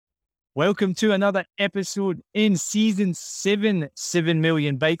Welcome to another episode in season 7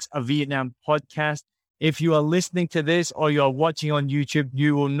 Million Bikes, a Vietnam podcast. If you are listening to this or you are watching on YouTube,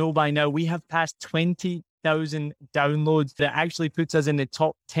 you will know by now we have passed 20,000 downloads. That actually puts us in the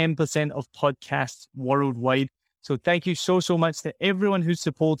top 10% of podcasts worldwide. So thank you so much to everyone who's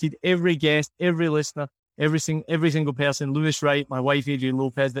supported, every guest, every listener, every single person. Lewis Wright, my wife Adrian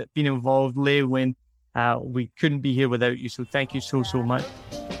Lopez, that's been involved, Lei Win. We couldn't be here without you. So thank you so much.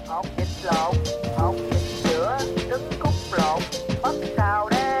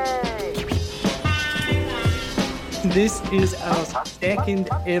 This is our second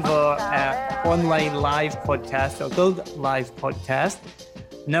ever online live podcast, or Build Live podcast.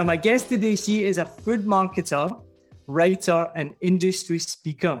 Now, my guest today, she is a food marketer, writer, and industry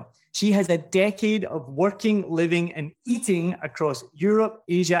speaker. She has a decade of working, living, and eating across Europe,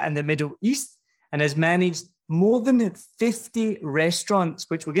 Asia, and the Middle East, and has managed more than 50 restaurants,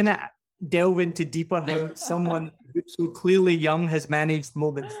 which we're going to delve into deeper. How someone who's so clearly young has managed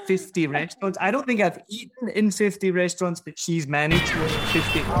more than 50 restaurants. I don't think I've eaten in 50 restaurants, but she's managed more than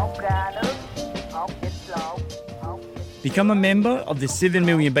 50. Become a member of the 7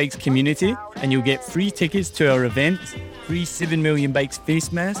 Million Bikes community and you'll get free tickets to our events, free 7 Million Bikes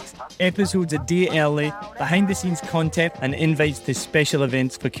face masks, episodes a day early, behind the scenes content, and invites to special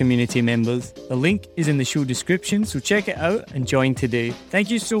events for community members. The link is in the show description, so check it out and join today. Thank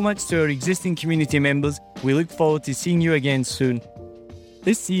you so much to our existing community members. We look forward to seeing you again soon.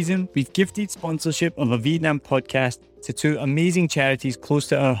 This season, we've gifted sponsorship of a Vietnam podcast to two amazing charities close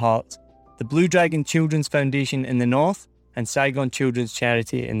to our hearts, the Blue Dragon Children's Foundation in the north and Saigon Children's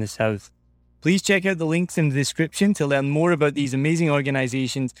Charity in the south. Please check out the links in the description to learn more about these amazing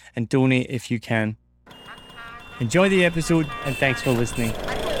organizations and donate if you can. Enjoy the episode and thanks for listening.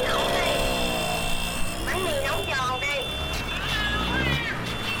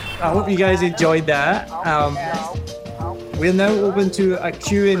 I hope you guys enjoyed that. We're now open to a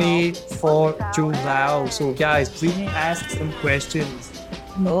Q&A for Jovel. So guys, please ask some questions.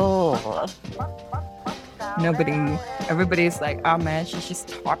 Oh. Everybody's like, oh man, she just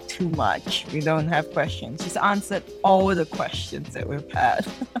talked too much. We don't have questions. She's answered all the questions that we've had.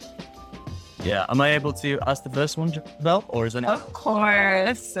 Yeah, am I able to ask the first one, Jovel, or is it? Of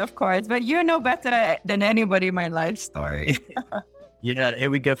course. But you know better than anybody my life story. Yeah, here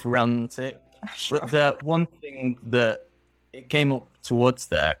we go for round two. Sure. But the one thing that it came up towards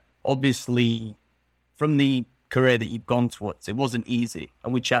that, obviously, from the career that you've gone towards, it wasn't easy,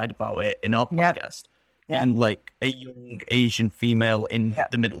 and we chatted about it in our podcast. Yeah. And like a young Asian female in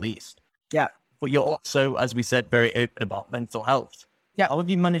the Middle East. Yeah. But you're also, as we said, very open about mental health. Yeah. How have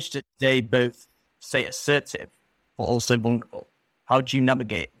you managed to stay both, say, assertive, but also vulnerable? How do you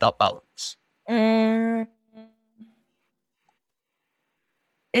navigate that balance?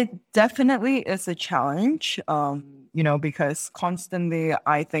 It definitely is a challenge, because constantly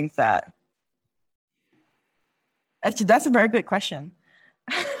I think that... Actually, that's a very good question.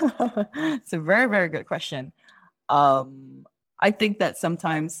 It's a very, very good question. I think that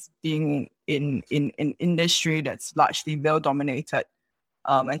sometimes being in industry that's largely male dominated,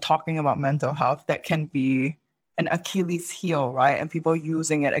 and talking about mental health, that can be an Achilles heel, right? And people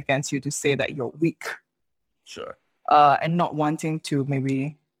using it against you to say that you're weak. Sure. And not wanting to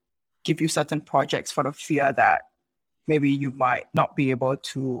maybe give you certain projects for the fear that maybe you might not be able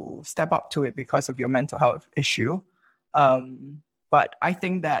to step up to it because of your mental health issue. But I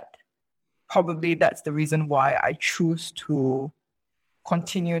think that probably that's the reason why I choose to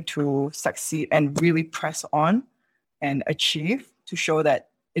continue to succeed and really press on and achieve, to show that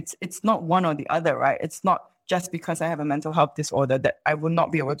it's not one or the other, right? It's not just because I have a mental health disorder that I will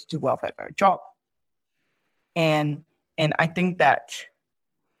not be able to do well at my job. And I think that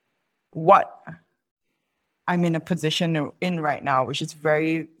what I'm in a position in right now, which is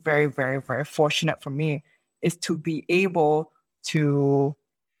very, very, very, very fortunate for me, is to be able to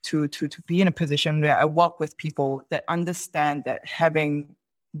be in a position where I work with people that understand that having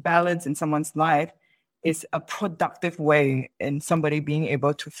balance in someone's life is a productive way in somebody being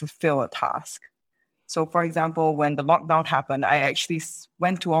able to fulfill a task. So, for example, when the lockdown happened, I actually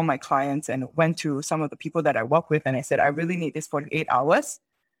went to all my clients and went to some of the people that I work with, and I said, I really need this 48 hours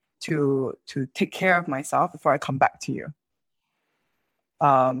to take care of myself before I come back to you.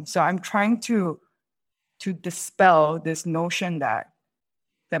 So I'm trying to dispel this notion that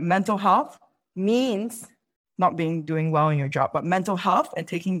mental health means not doing well in your job, but mental health and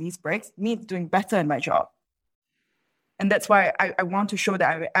taking these breaks means doing better in my job. And that's why I want to show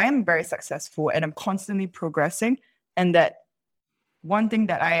that I am very successful and I'm constantly progressing, and that one thing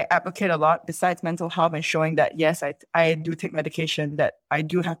that I advocate a lot besides mental health and showing that, yes, I do take medication, that I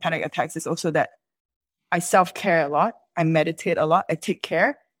do have panic attacks, is also that I self-care a lot. I meditate a lot. I take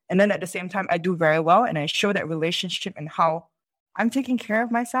care. And then at the same time, I do very well. And I show that relationship and how I'm taking care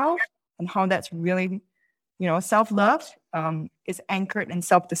of myself and how that's really, self-love is anchored in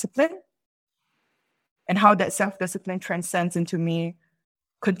self-discipline, and how that self-discipline transcends into me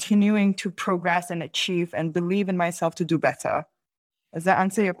continuing to progress and achieve and believe in myself to do better. Does that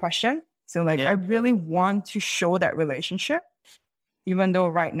answer your question? So I really want to show that relationship, even though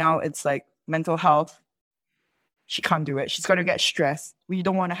right now it's like mental health, she can't do it. She's going to get stressed. We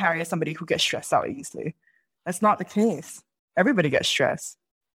don't want to hire somebody who gets stressed out easily. That's not the case. Everybody gets stressed.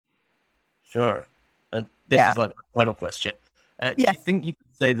 Sure. This is like a final question. Do you think you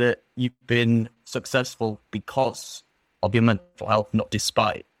could say that you've been successful because of your mental health, not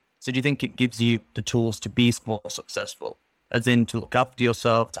despite? So do you think it gives you the tools to be more successful, as in to look after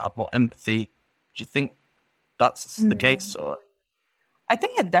yourself, to have more empathy? Do you think that's the case? Or I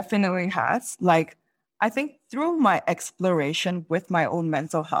think it definitely has. I think through my exploration with my own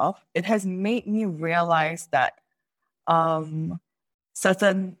mental health, it has made me realize that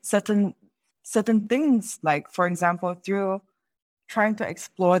certain things, like for example, through trying to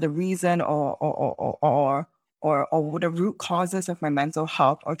explore the reason or the root causes of my mental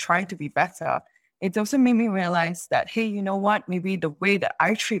health, or trying to be better, it's also made me realize that, hey, you know what? Maybe the way that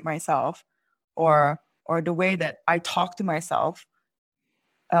I treat myself, or the way that I talk to myself,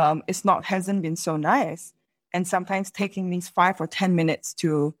 hasn't been so nice. And sometimes taking these 5 or 10 minutes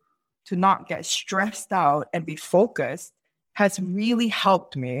to not get stressed out and be focused has really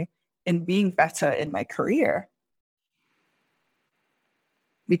helped me in being better in my career.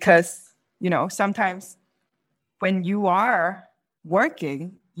 Because, sometimes when you are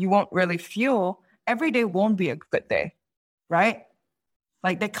working, you won't really feel, every day won't be a good day, right?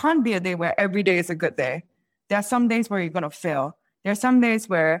 There can't be a day where every day is a good day. There are some days where you're going to fail. There are some days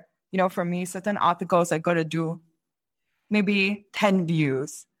where, for me, certain articles I got to do maybe 10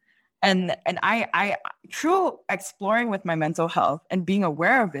 views. And I through exploring with my mental health and being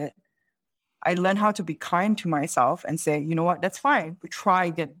aware of it, I learned how to be kind to myself and say, you know what, that's fine. We try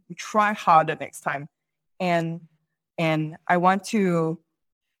again. We try harder next time. And I want to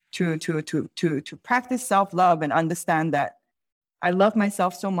practice self-love and understand that I love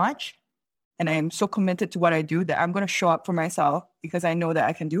myself so much, and I am so committed to what I do that I'm going to show up for myself because I know that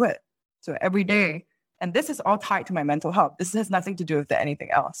I can do it. So every day, and this is all tied to my mental health. This has nothing to do with anything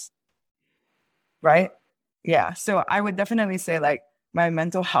else. Right? Yeah. So I would definitely say my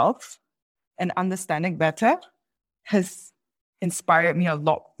mental health and understanding better has inspired me a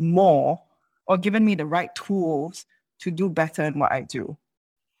lot more, or given me the right tools to do better in what I do.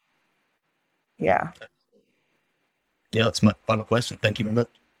 Yeah. Yeah, that's my final question. Thank you very much.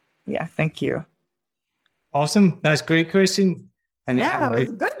 Yeah, thank you. Awesome. That's a great question. And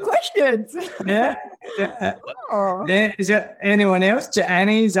good questions. Yeah. Is there anyone else?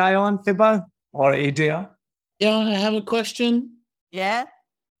 Annie, Zion, Fiba, or Adria? Yeah, I have a question. Yeah.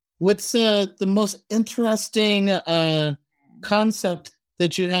 What's the most interesting concept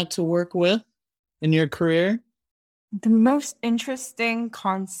that you had to work with in your career? The most interesting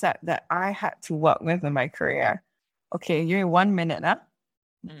concept that I had to work with in my career. Okay, you're 1 minute, huh?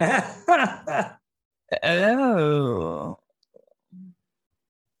 Oh.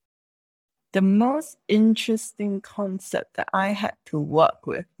 The most interesting concept that I had to work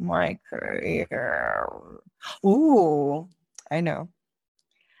with in my career. Ooh, I know.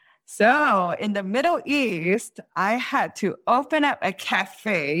 So in the Middle East, I had to open up a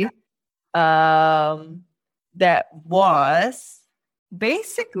cafe that was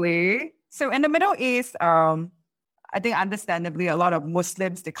basically, so in the Middle East, I think understandably a lot of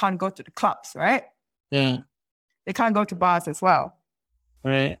Muslims, they can't go to the clubs, right? Yeah. They can't go to bars as well.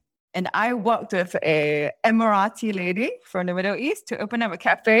 Right. And I worked with a Emirati lady from the Middle East to open up a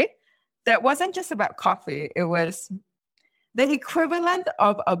cafe that wasn't just about coffee. It was the equivalent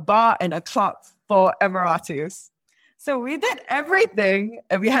of a bar and a club for Emiratis. So we did everything.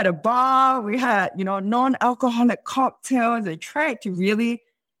 And we had a bar, we had, non-alcoholic cocktails. They tried to really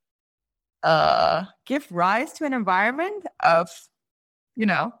give rise to an environment of,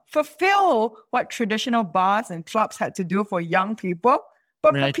 fulfill what traditional bars and clubs had to do for young people.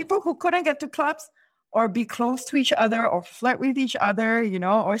 But for people who couldn't get to clubs or be close to each other or flirt with each other,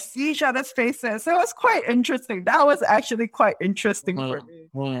 or see each other's faces. So it was quite interesting. That was actually quite interesting for me.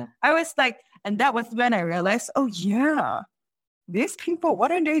 Wow. I was like, and that was when I realized, oh yeah, these people,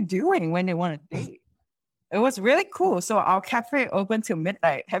 what are they doing when they want to date? It was really cool. So our cafe opened till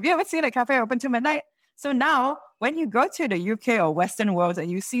midnight. Have you ever seen a cafe open till midnight? So now when you go to the UK or Western world and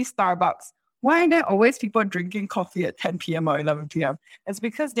you see Starbucks, why are there always people drinking coffee at 10 p.m. or 11 p.m.? It's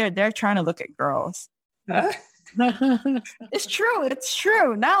because they're there trying to look at girls. It's true. It's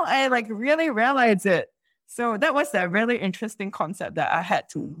true. Now I like really realize it. So that was a really interesting concept that I had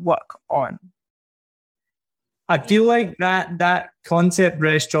to work on. I feel like that concept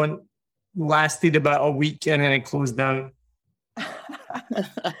restaurant lasted about a week and then it closed down.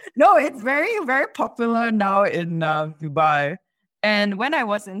 No, it's very, very popular now in Dubai. And when I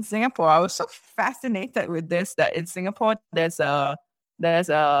was in Singapore, I was so fascinated with this, that in Singapore, there's a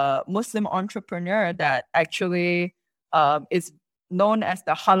Muslim entrepreneur that actually is known as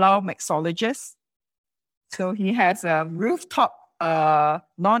the halal mixologist. So he has a rooftop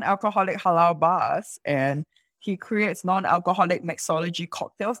non-alcoholic halal bars, and he creates non-alcoholic mixology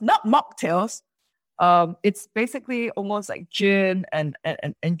cocktails, not mocktails. It's basically almost like gin and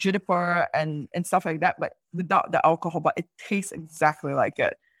juniper and stuff like that, but without the alcohol, but it tastes exactly like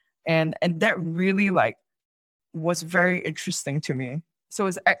it. And that really like was very interesting to me. So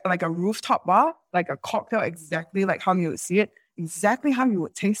it's like a rooftop bar, like a cocktail, exactly like how you would see it, exactly how you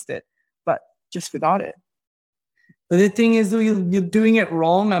would taste it, but just without it. But the thing is, though, you're doing it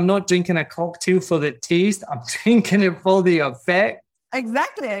wrong. I'm not drinking a cocktail for the taste. I'm drinking it for the effect.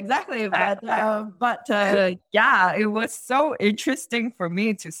 Exactly. But yeah, it was so interesting for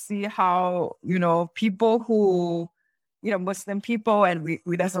me to see how, people who, Muslim people, and we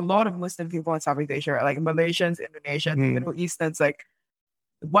there's a lot of Muslim people in Southeast Asia, right? Like Malaysians, Indonesians, Middle Easterns, like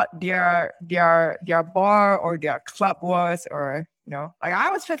what their bar or their club was, or, like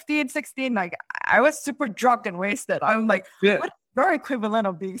I was 15, 16, like I was super drunk and wasted. I'm like, what very equivalent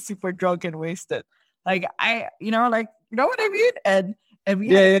of being super drunk and wasted. Like you know what I mean? And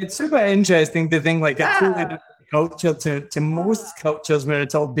we it's super interesting to think like a totally different culture to most cultures where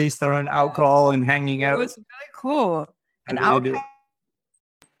it's all based around alcohol and hanging out. It was really cool. And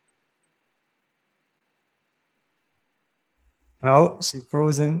oh, she's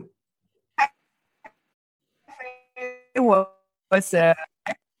frozen. It was oh,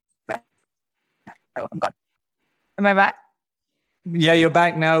 I'm gone. Am I back? Yeah, you're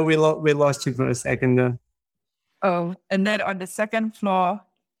back now. We lost you for a second there. Oh, and then on the second floor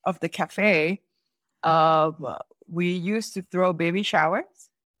of the cafe, we used to throw baby showers.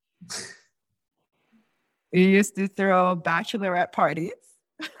 We used to throw bachelorette parties.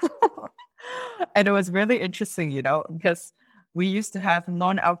 And it was really interesting, because we used to have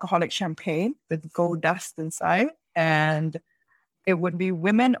non-alcoholic champagne with gold dust inside, and it would be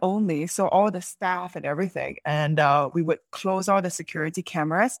women only. So all the staff and everything. And we would close all the security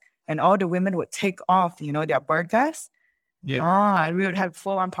cameras, and all the women would take off, their burqas. Yeah. And we would have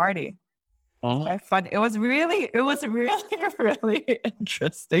full-on party. Quite fun. It was really, really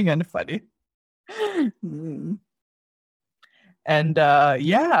interesting and funny. And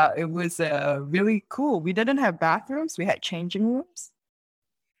it was really cool. We didn't have bathrooms. We had changing rooms.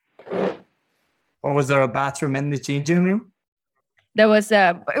 Or was there a bathroom in the changing room? There was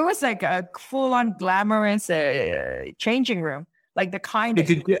it was like a full-on glamorous changing room. Like the kind that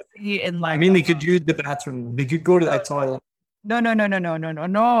you see in like... I mean, they could use the bathroom. They could go to the toilet.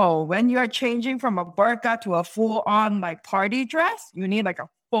 No. When you're changing from a burqa to a full-on like party dress, you need like a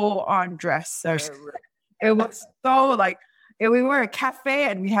full-on dress. It was so like... we were a cafe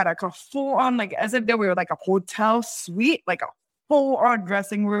and we had like a full-on, like as if we were like a hotel suite, like a full-on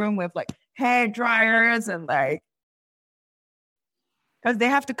dressing room with like hair dryers and like... Because they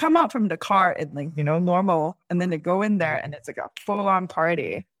have to come out from the car in like, normal, and then they go in there and it's like a full-on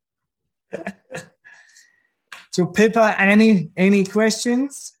party. So Pippa, any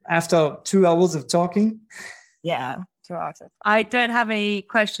questions after 2 hours of talking? Yeah, 2 hours. I don't have any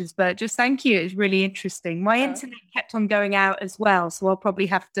questions, but just thank you. It's really interesting. My internet kept on going out as well, so I'll probably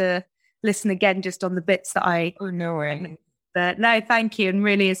have to listen again just on the bits that I... Oh, no way. But no, thank you. And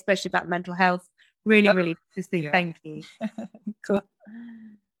really, especially about mental health. Really, really interesting. Yeah. Thank you. Cool.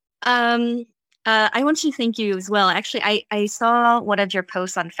 I want to thank you as well. Actually, I saw one of your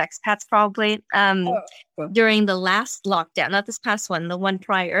posts on FexPats probably during the last lockdown, not this past one, the one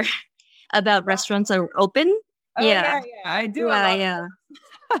prior, about restaurants are open. Yeah, I do.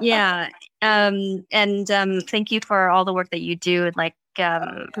 Yeah. And thank you for all the work that you do, like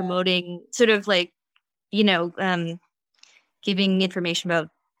promoting, sort of like, giving information about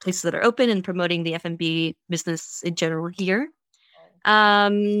places that are open and promoting the F&B business in general here.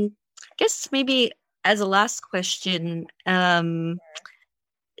 I guess maybe as a last question, what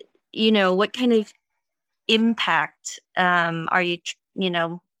kind of impact are you,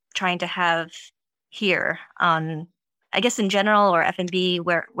 trying to have here on, I guess in general, or F&B,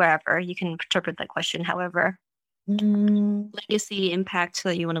 wherever? You can interpret that question however. legacy impact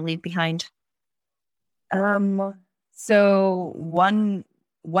that you want to leave behind? So one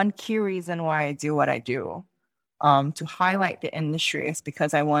key reason why I do what I do, to highlight the industry, is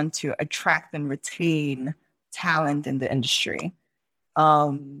because I want to attract and retain talent in the industry.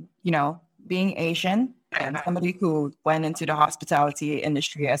 Being Asian and somebody who went into the hospitality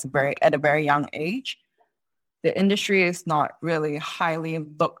industry at a very young age, the industry is not really highly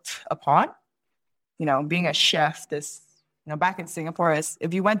looked upon. Being a chef, back in Singapore, is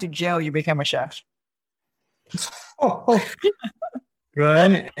if you went to jail, you became a chef. Oh,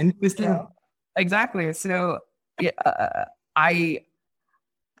 right. Interesting. Yeah, exactly. So I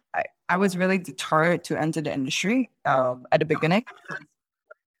was really deterred to enter the industry at the beginning.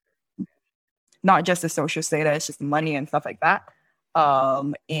 Not just the social status, just money and stuff like that.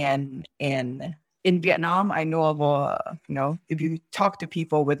 And in Vietnam, I know of if you talk to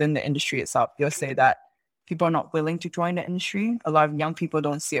people within the industry itself, they'll say that people are not willing to join the industry. A lot of young people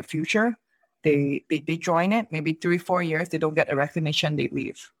don't see a future. They join it, maybe 3-4 years, they don't get the recognition, they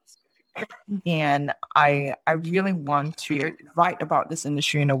leave. And I really want to write about this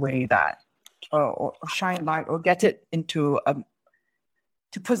industry in a way that, or shine light, or get it into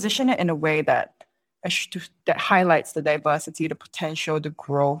to position it in a way that highlights the diversity, the potential, the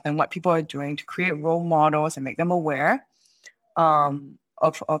growth, and what people are doing to create role models and make them aware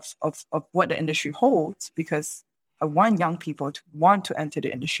of what the industry holds. Because I want young people to want to enter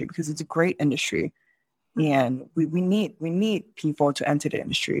the industry because it's a great industry, and we need people to enter the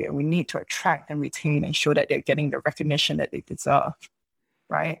industry, and we need to attract and retain and show that they're getting the recognition that they deserve,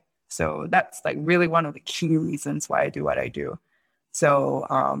 right? So that's like really one of the key reasons why I do what I do. So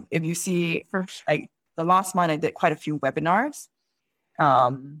if you see, like the last month, I did quite a few webinars,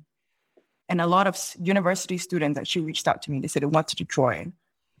 and a lot of university students actually reached out to me. They said they wanted to join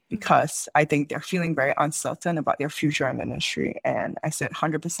because I think they're feeling very uncertain about their future in the industry. And I said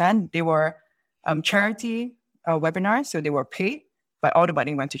 100%. They were charity webinars, so they were paid, but all the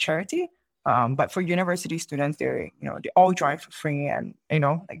money went to charity. But for university students, they all joined for free. And,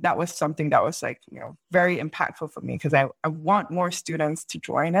 like that was something that was like, very impactful for me, because I want more students to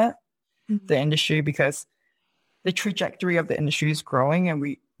join the industry, because the trajectory of the industry is growing, and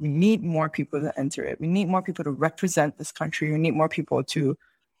we need more people to enter it. We need more people to represent this country. We need more people to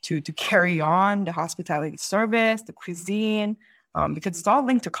carry on the hospitality service, the cuisine, because it's all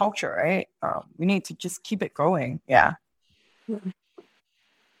linked to culture, right? We need to just keep it growing. Yeah.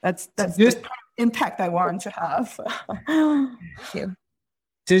 That's just the impact I want to have.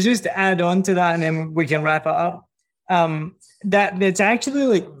 To just add on to that, and then we can wrap it up. That's actually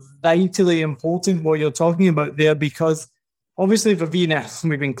like vitally important what you're talking about there, because obviously for Vietnam,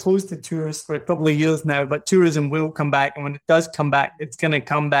 we've been closed to tourists for a couple of years now, but tourism will come back. And when it does come back, it's going to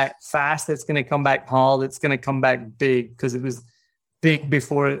come back fast. It's going to come back hard. It's going to come back big, because it was big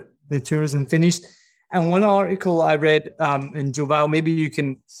before the tourism finished. And one article I read in Jovel, maybe you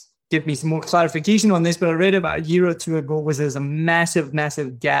can give me some more clarification on this, but I read about a year or two ago, was there's a massive,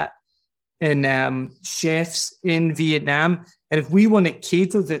 massive gap in chefs in Vietnam. And if we want to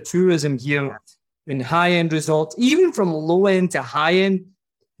cater to tourism here in high-end resorts, even from low-end to high-end,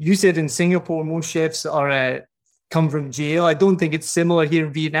 you said in Singapore, most chefs are come from jail. I don't think it's similar here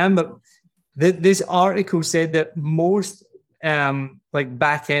in Vietnam, but this article said that most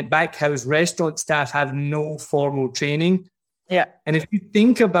backhouse restaurant staff have no formal training. Yeah. And if you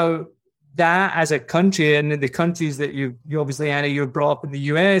think about that as a country, and in the countries that you obviously, Anna, you're brought up in the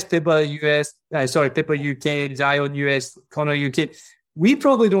US, Pippa UK, Zion US, Connor UK, we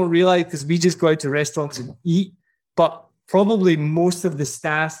probably don't realize, because we just go out to restaurants and eat, but probably most of the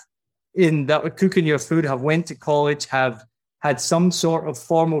staff that are cooking your food have went to college, have had some sort of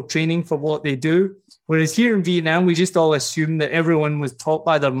formal training for what they do. Whereas here in Vietnam, we just all assume that everyone was taught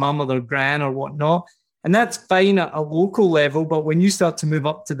by their mum or their gran or whatnot. And that's fine at a local level. But when you start to move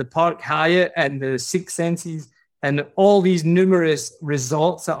up to the Park Hyatt and the Six Senses and all these numerous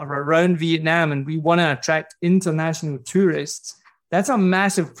resorts that are around Vietnam, and we want to attract international tourists, that's a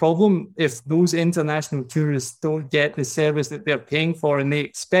massive problem if those international tourists don't get the service that they're paying for and they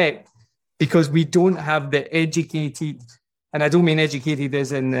expect, because we don't have the educated, and I don't mean educated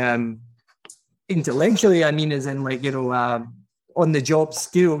as in intellectually, I mean as in on the job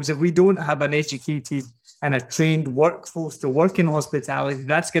skills. If we don't have an educated and a trained workforce to work in hospitality,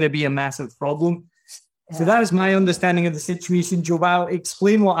 that's going to be a massive problem. Yeah. So that is my understanding of the situation. Jovel,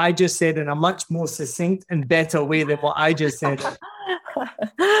 explain what I just said in a much more succinct and better way than what I just said.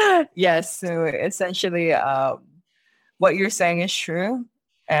 Yes, so essentially what you're saying is true.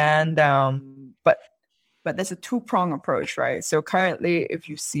 And but there's a two-pronged approach, right? So currently, if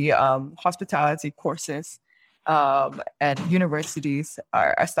you see hospitality courses, and universities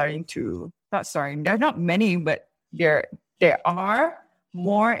are starting to, not starting, there are not many, but there are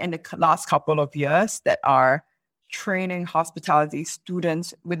more in the last couple of years that are training hospitality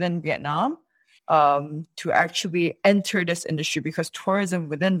students within Vietnam to actually enter this industry, because tourism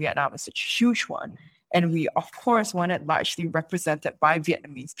within Vietnam is such a huge one. And we, of course, want it largely represented by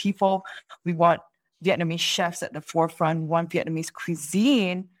Vietnamese people. We want Vietnamese chefs at the forefront. We want Vietnamese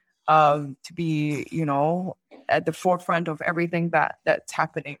cuisine to be, at the forefront of everything that's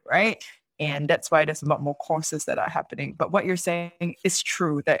happening, right? And that's why there's a lot more courses that are happening. But what you're saying is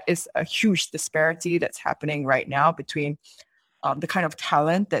true. There is a huge disparity that's happening right now between the kind of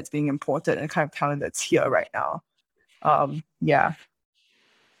talent that's being imported and the kind of talent that's here right now. Yeah.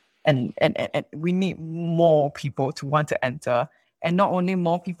 And we need more people to want to enter. And not only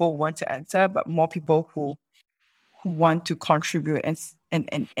more people want to enter, but more people who want to contribute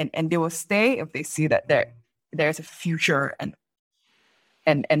and they will stay if they see that there's a future and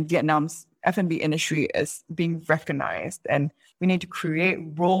Vietnam's F&B industry is being recognized, and we need to create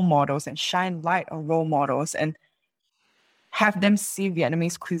role models and shine light on role models and have them see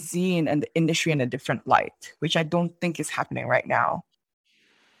Vietnamese cuisine and the industry in a different light, which I don't think is happening right now.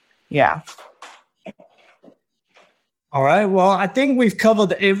 Yeah. All right. Well, I think we've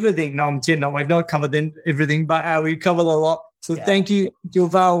covered everything. No, I'm kidding. We've not covered everything, but we've covered a lot. So Thank you,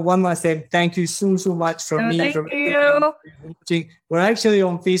 Jovel. One last time, thank you so much for me. Thank you. We're actually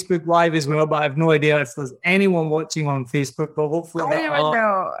on Facebook Live as well, but I have no idea if there's anyone watching on Facebook, but hopefully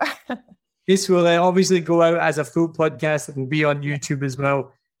this will obviously go out as a full podcast. It will be on YouTube as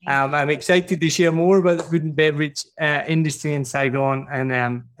well. I'm excited to share more about the food and beverage industry in Saigon,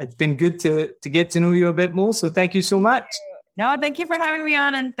 and it's been good to get to know you a bit more. So thank you so much. No, thank you for having me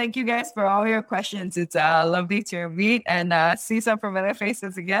on, and thank you guys for all your questions. It's lovely to meet and see some familiar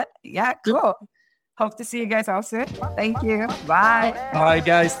faces again. Yeah, cool. Hope to see you guys all soon. Thank you. Bye. All right,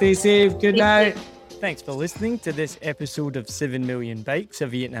 guys, stay safe. Good night. Thanks for listening to this episode of 7 Million Bikes, a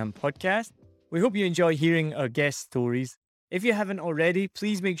Vietnam podcast. We hope you enjoy hearing our guest stories. If you haven't already,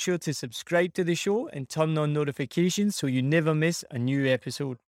 please make sure to subscribe to the show and turn on notifications so you never miss a new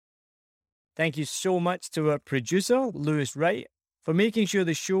episode. Thank you so much to our producer, Lewis Wright, for making sure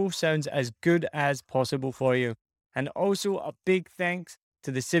the show sounds as good as possible for you. And also a big thanks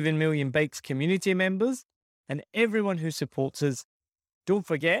to the 7 Million Bikes community members and everyone who supports us. Don't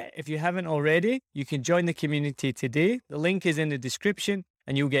forget, if you haven't already, you can join the community today. The link is in the description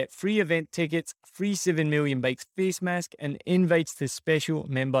and you'll get free event tickets, free 7 Million Bikes face mask and invites to special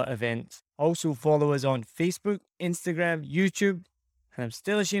member events. Also follow us on Facebook, Instagram, YouTube, and I'm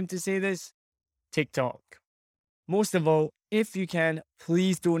still ashamed to say this, TikTok. Most of all, if you can,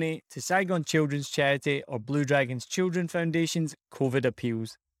 please donate to Saigon Children's Charity or Blue Dragons Children Foundation's COVID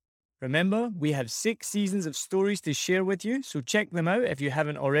Appeals. Remember, we have 6 seasons of stories to share with you, so check them out if you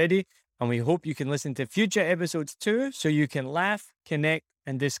haven't already, and we hope you can listen to future episodes too, so you can laugh, connect,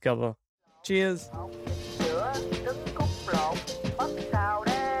 and discover. Cheers!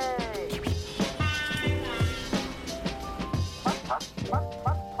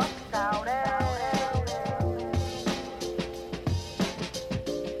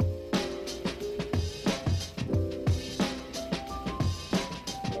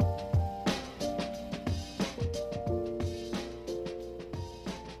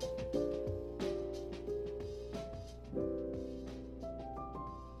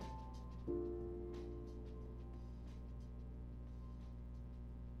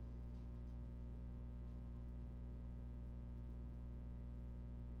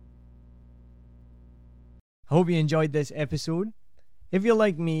 I hope you enjoyed this episode. If you're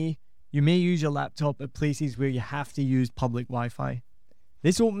like me, you may use your laptop at places where you have to use public Wi-Fi.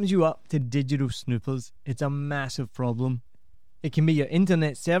 This opens you up to digital snoopers. It's a massive problem. It can be your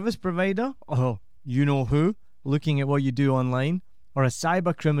internet service provider, or you know who, looking at what you do online, or a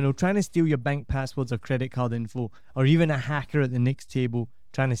cyber criminal trying to steal your bank passwords or credit card info, or even a hacker at the next table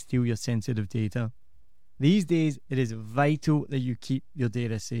trying to steal your sensitive data. These days, it is vital that you keep your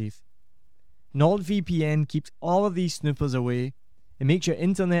data safe. NordVPN keeps all of these snoopers away. It makes your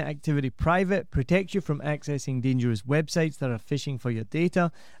internet activity private, protects you from accessing dangerous websites that are phishing for your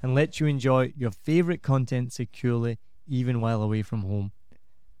data, and lets you enjoy your favorite content securely, even while away from home.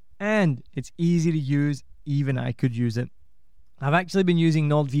 And it's easy to use, even I could use it. I've actually been using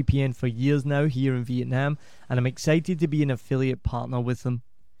NordVPN for years now here in Vietnam, and I'm excited to be an affiliate partner with them.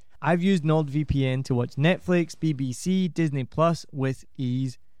 I've used NordVPN to watch Netflix, BBC, Disney Plus with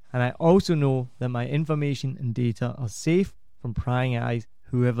ease. And I also know that my information and data are safe from prying eyes,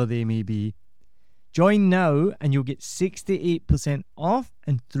 whoever they may be. Join now and you'll get 68% off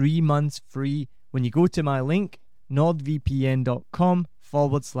and 3 months free when you go to my link,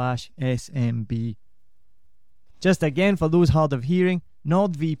 nordvpn.com/SMB. Just again, for those hard of hearing,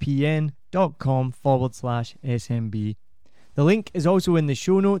 nordvpn.com/SMB. The link is also in the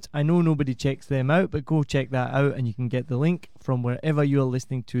show notes. I know nobody checks them out, but go check that out and you can get the link from wherever you're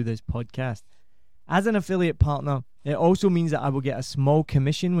listening to this podcast. As an affiliate partner, it also means that I will get a small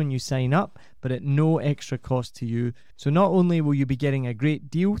commission when you sign up, but at no extra cost to you. So not only will you be getting a great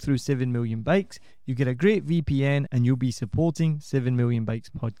deal through 7 Million Bikes, you get a great VPN and you'll be supporting 7 Million Bikes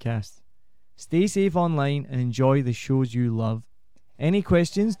podcast. Stay safe online and enjoy the shows you love. Any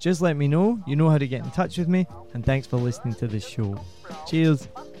questions, just let me know. You know how to get in touch with me. And thanks for listening to this show. Cheers.